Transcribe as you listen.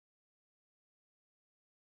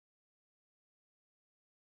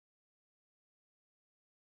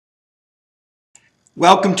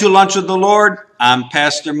Welcome to Lunch with the Lord. I'm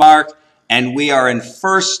Pastor Mark, and we are in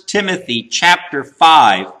 1 Timothy chapter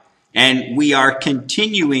 5, and we are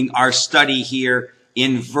continuing our study here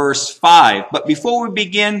in verse 5. But before we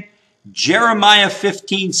begin, Jeremiah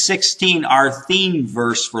 15:16, our theme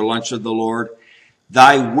verse for Lunch with the Lord.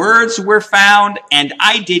 Thy words were found, and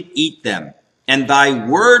I did eat them, and thy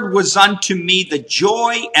word was unto me the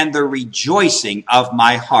joy and the rejoicing of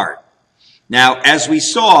my heart. Now, as we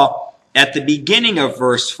saw, at the beginning of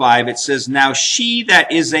verse 5, it says, Now she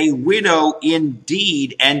that is a widow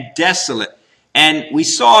indeed and desolate. And we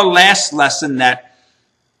saw last lesson that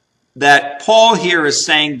Paul here is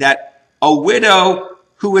saying that a widow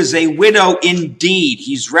who is a widow indeed,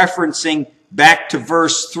 he's referencing back to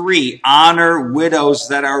verse 3, honor widows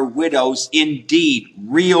that are widows indeed,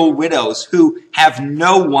 real widows who have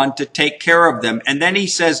no one to take care of them. And then he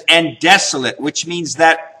says, and desolate, which means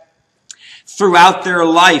that throughout their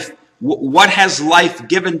life, what has life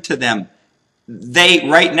given to them?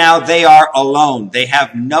 Right now, they are alone. They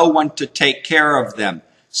have no one to take care of them.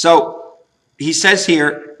 So he says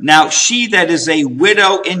here, now she that is a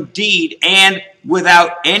widow indeed and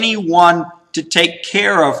without anyone to take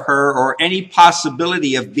care of her or any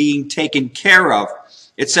possibility of being taken care of.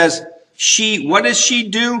 It says, what does she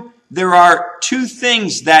do? There are two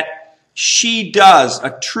things that she does. A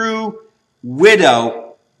true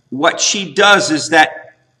widow, what she does is that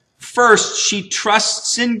first, she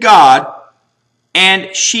trusts in God,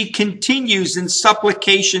 and she continues in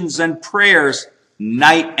supplications and prayers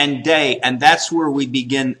night and day. And that's where we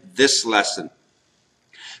begin this lesson.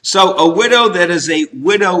 So a widow that is a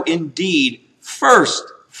widow indeed, first,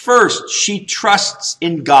 she trusts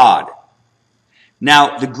in God.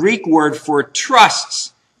 Now, the Greek word for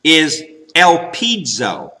trusts is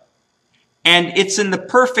elpizo, and it's in the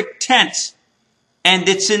perfect tense, and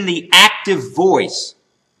it's in the active voice.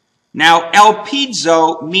 Now,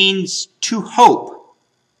 elpizo means to hope.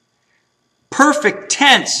 Perfect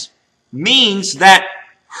tense means that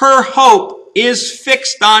her hope is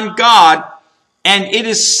fixed on God and it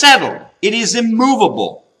is settled. It is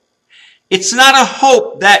immovable. It's not a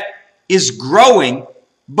hope that is growing,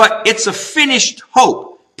 but it's a finished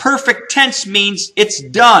hope. Perfect tense means it's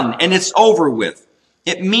done and it's over with.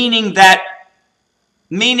 Meaning that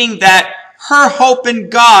her hope in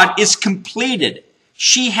God is completed.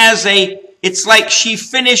 It's like she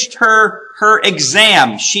finished her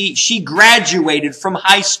exam. She graduated from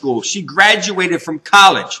high school. She graduated from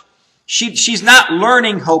college. She's not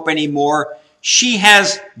learning hope anymore. She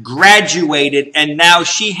has graduated and now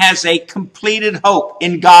she has a completed hope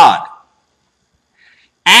in God.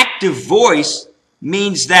 Active voice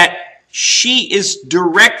means that she is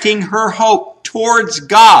directing her hope towards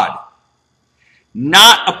God,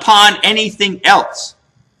 not upon anything else.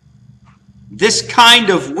 This kind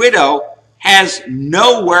of widow has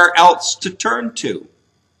nowhere else to turn to.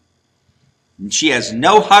 She has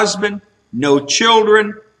no husband, no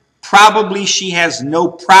children. Probably she has no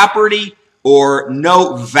property or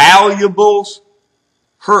no valuables.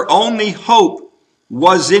 Her only hope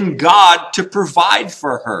was in God to provide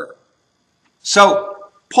for her. So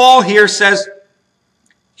Paul here says,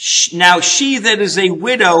 now she that is a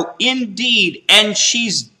widow indeed, and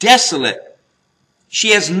she's desolate.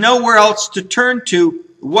 She has nowhere else to turn to.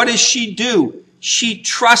 What does she do? She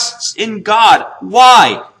trusts in God.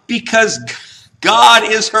 Why? Because God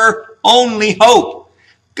is her only hope.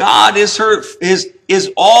 God is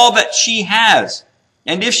all that she has.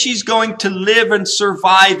 And if she's going to live and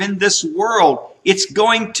survive in this world, it's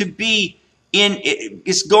going to be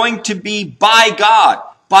by God,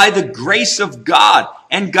 by the grace of God,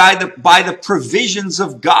 and by the provisions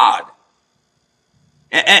of God.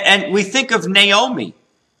 And we think of Naomi.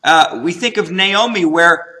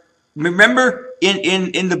 Where, remember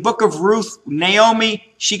in the book of Ruth,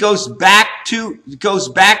 Naomi, she goes back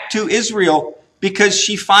to Israel because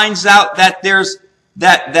she finds out that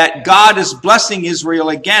that God is blessing Israel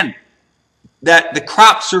again, that the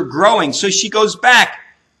crops are growing. So she goes back,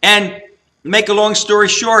 and make a long story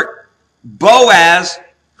short, Boaz,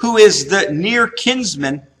 who is the near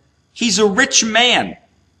kinsman, he's a rich man.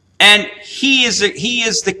 And he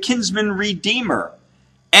is the kinsman redeemer.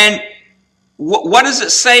 And what does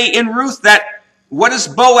it say in Ruth? What does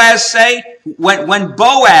Boaz say? When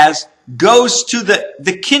Boaz goes to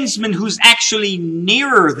the kinsman who's actually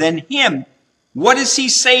nearer than him, what does he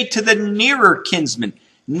say to the nearer kinsman?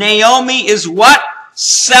 Naomi is what?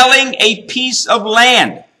 Selling a piece of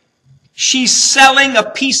land. She's selling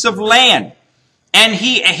a piece of land. And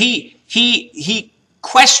he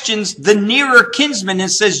questions the nearer kinsman and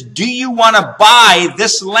says, do you want to buy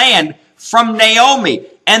this land from Naomi?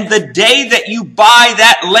 And the day that you buy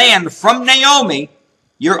that land from Naomi,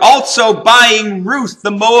 you're also buying Ruth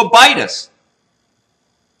the Moabitess.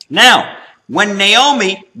 Now, when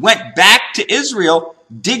Naomi went back to Israel,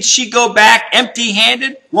 did she go back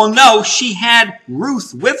empty-handed? Well, no, she had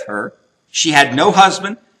Ruth with her. She had no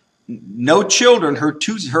husband, no children.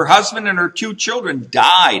 Her husband and her 2 children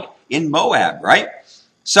died in Moab, right?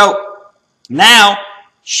 So now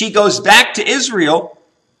she goes back to Israel,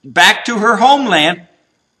 back to her homeland,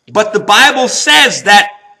 but the Bible says that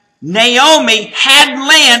Naomi had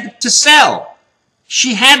land to sell.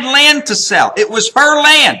 She had land to sell. It was her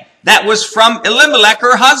land that was from Elimelech,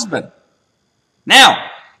 her husband.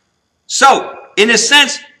 Now, so in a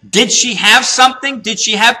sense, did she have something? Did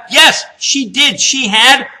she have? Yes, she did. She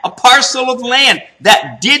had a parcel of land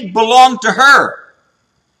that did belong to her.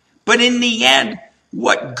 But in the end,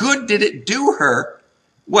 what good did it do her?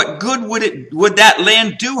 What good would that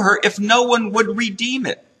land do her if no one would redeem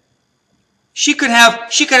it? She could have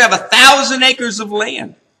 1,000 acres of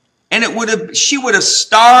land, and she would have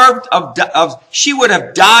starved she would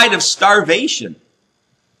have died of starvation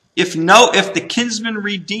if the kinsman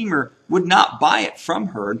redeemer would not buy it from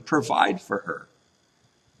her and provide for her.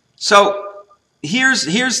 So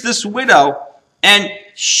here's this widow, and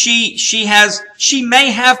she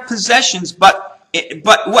may have possessions, but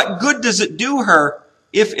what good does it do her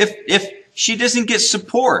if she doesn't get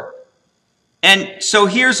support? And so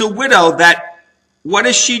here's a widow that, what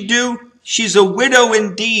does she do? She's a widow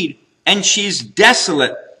indeed, and she's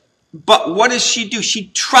desolate. But what does she do? She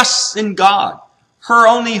trusts in God. Her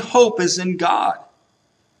only hope is in God.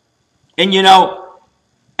 And you know,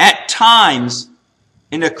 at times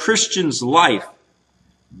in a Christian's life,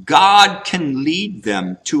 God can lead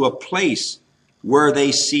them to a place where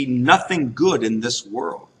they see nothing good in this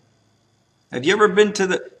world. Have you ever been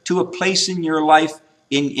to a place in your life,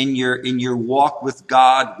 in your walk with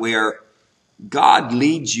God, where God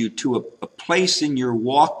leads you to a place in your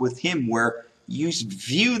walk with Him where you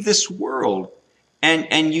view this world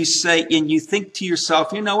and you say, and you think to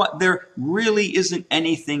yourself, you know what, there really isn't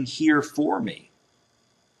anything here for me.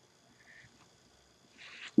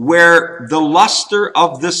 Where the luster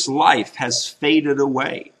of this life has faded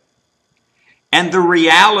away. And the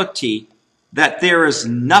reality that there is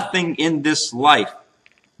nothing in this life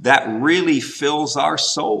that really fills our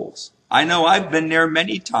souls. I know I've been there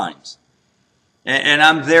many times. And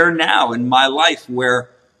I'm there now in my life where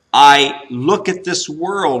I look at this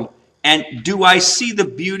world, and do I see the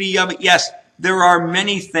beauty of it? Yes, there are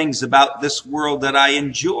many things about this world that I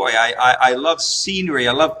enjoy. I love scenery.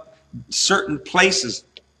 I love certain places.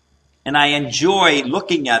 And I enjoy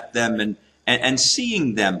looking at them and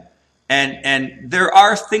seeing them. And there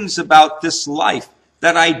are things about this life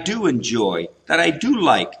that I do enjoy, that I do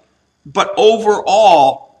like. But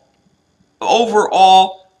overall,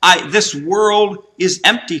 this world is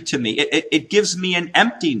empty to me. It gives me an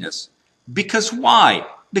emptiness. Because why?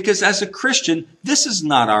 Because as a Christian, this is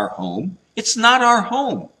not our home. It's not our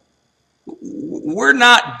home. We're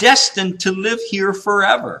not destined to live here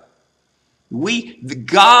forever.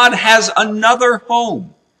 God has another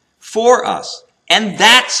home for us. And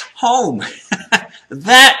that's home.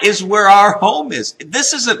 That is where our home is.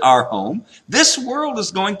 This isn't our home. This world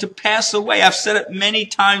is going to pass away. I've said it many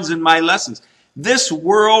times in my lessons. This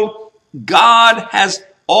world, God has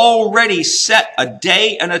already set a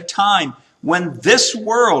day and a time when this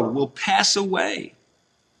world will pass away.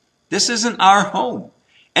 This isn't our home.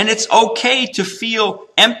 And it's okay to feel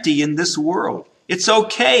empty in this world. It's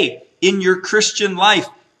okay in your Christian life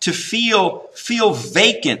to feel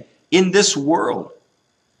vacant in this world.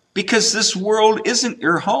 Because this world isn't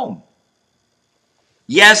your home.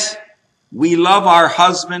 Yes, we love our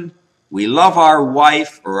husband, we love our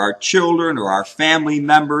wife or our children or our family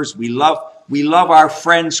members, we love our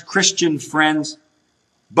friends, Christian friends.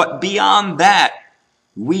 But beyond that,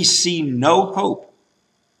 we see no hope,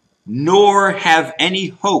 nor have any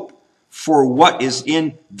hope for what is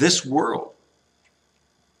in this world.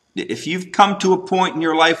 If you've come to a point in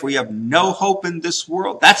your life where you have no hope in this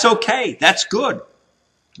world, that's okay. That's good.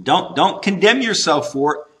 Don't condemn yourself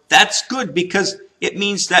for it. That's good, because it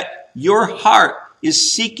means that your heart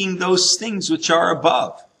is seeking those things which are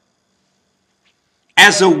above.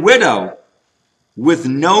 As a widow with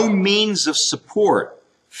no means of support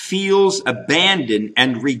feels abandoned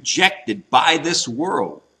and rejected by this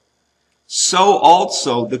world, so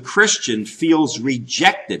also the Christian feels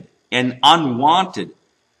rejected and unwanted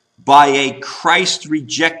by a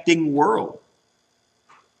Christ-rejecting world.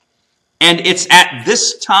 And it's at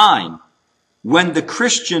this time when the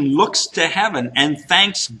Christian looks to heaven and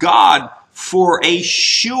thanks God for a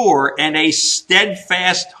sure and a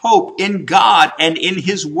steadfast hope in God and in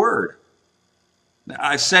His Word.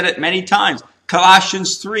 I've said it many times.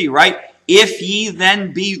 Colossians 3, right? If ye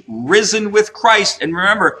then be risen with Christ. And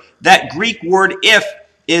remember, that Greek word if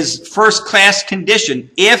is first class condition.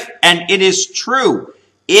 If and it is true.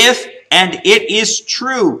 If and it is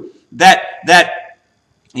true that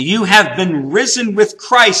you have been risen with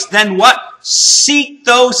Christ, then what? Seek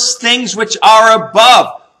those things which are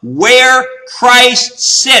above, where Christ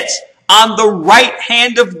sits on the right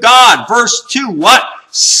hand of God. Verse 2, what?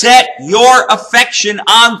 Set your affection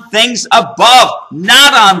on things above,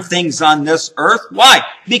 not on things on this earth. Why?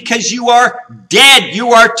 Because you are dead. You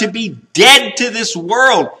are to be dead to this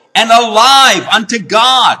world and alive unto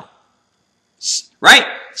God. Right?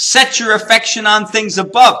 Set your affection on things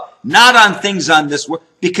above, not on things on this world,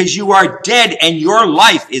 because you are dead and your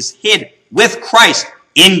life is hid with Christ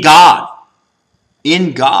in God.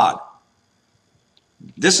 In God.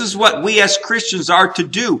 This is what we as Christians are to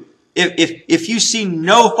do. If you see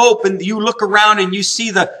no hope and you look around and you see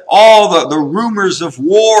all the rumors of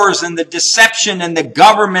wars and the deception and the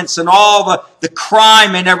governments and all the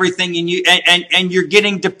crime and everything, and you're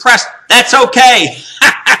getting depressed, that's okay.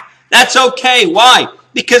 That's okay. Why?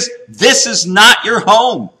 Because this is not your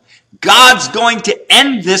home. God's going to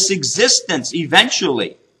end this existence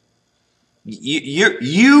eventually.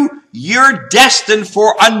 You're destined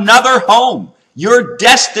for another home. You're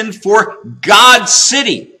destined for God's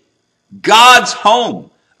city. God's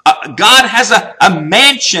home. God has a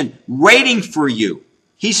mansion waiting for you.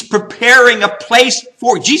 He's preparing a place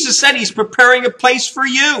for, Jesus said he's preparing a place for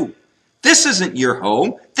you. This isn't your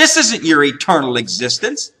home. This isn't your eternal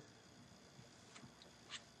existence.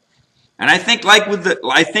 And I think like with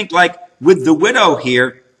the widow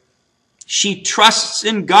here, she trusts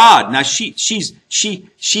in God. Now she's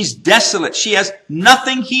desolate. She has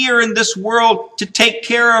nothing here in this world to take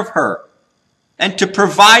care of her and to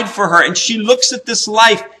provide for her. And she looks at this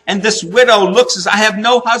life, and this widow looks as, I have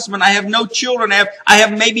no husband, I have no children, I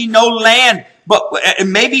have maybe no land. But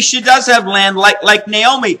maybe she does have land like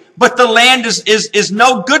Naomi, but the land is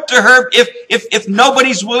no good to her if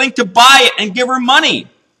nobody's willing to buy it and give her money.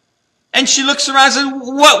 And she looks around and says,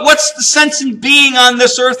 what's the sense in being on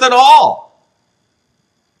this earth at all?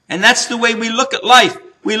 And that's the way we look at life.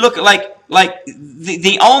 We look at like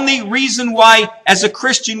the only reason why as a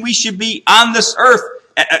Christian we should be on this earth,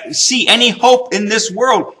 see any hope in this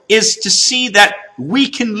world, is to see that we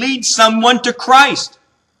can lead someone to Christ.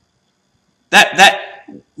 That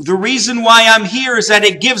the reason why I'm here is that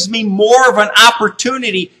it gives me more of an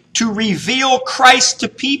opportunity to reveal Christ to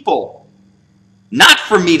people. Not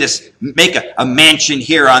for me to make a mansion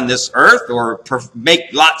here on this earth or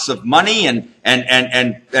make lots of money and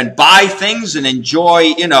buy things and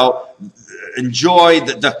enjoy the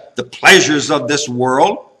pleasures of this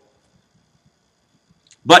world.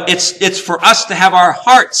 But it's for us to have our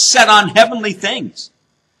hearts set on heavenly things.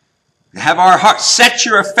 Have our hearts, set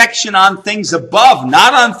your affection on things above,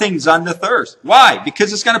 not on things on the earth. Why?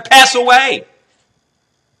 Because it's going to pass away.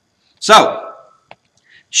 So,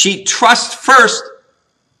 she trusts first,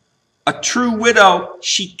 a true widow,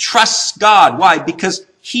 she trusts God. Why? Because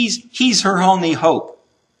He's her only hope.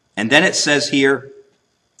 And then it says here,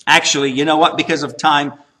 actually, you know what? Because of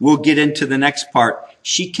time, we'll get into the next part.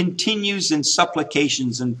 She continues in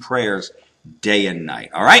supplications and prayers day and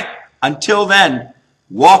night. All right? Until then,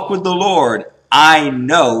 walk with the Lord. I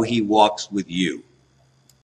know He walks with you.